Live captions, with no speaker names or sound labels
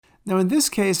Now, in this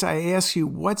case, I ask you,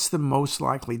 what's the most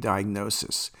likely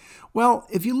diagnosis? Well,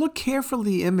 if you look carefully at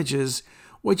the images,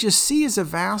 what you see is a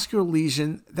vascular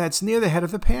lesion that's near the head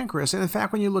of the pancreas. And in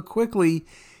fact, when you look quickly,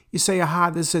 you say, aha,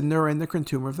 this is a neuroendocrine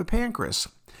tumor of the pancreas.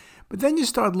 But then you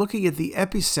start looking at the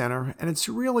epicenter, and it's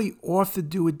really off the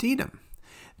duodenum.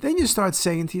 Then you start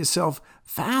saying to yourself,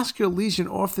 vascular lesion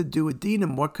off the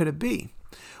duodenum, what could it be?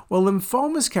 Well,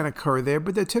 lymphomas can occur there,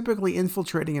 but they're typically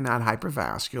infiltrating and not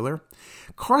hypervascular.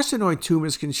 Carcinoid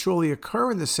tumors can surely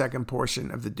occur in the second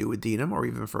portion of the duodenum, or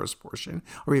even first portion,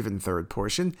 or even third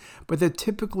portion, but they're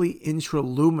typically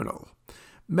intraluminal.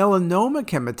 Melanoma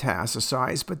can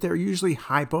metastasize, but they're usually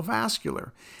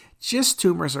hypovascular. GIST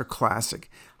tumors are classic.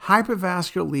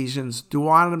 Hypervascular lesions,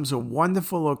 duodenum's a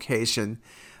wonderful location.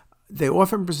 They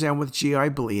often present with GI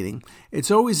bleeding.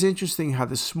 It's always interesting how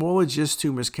the smaller GIST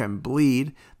tumors can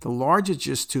bleed. The larger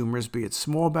GIST tumors, be it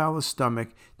small bowel or stomach,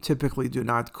 typically do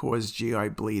not cause GI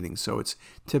bleeding, so it's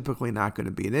typically not going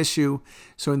to be an issue.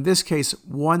 So in this case,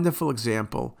 wonderful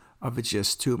example of a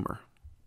GIST tumor.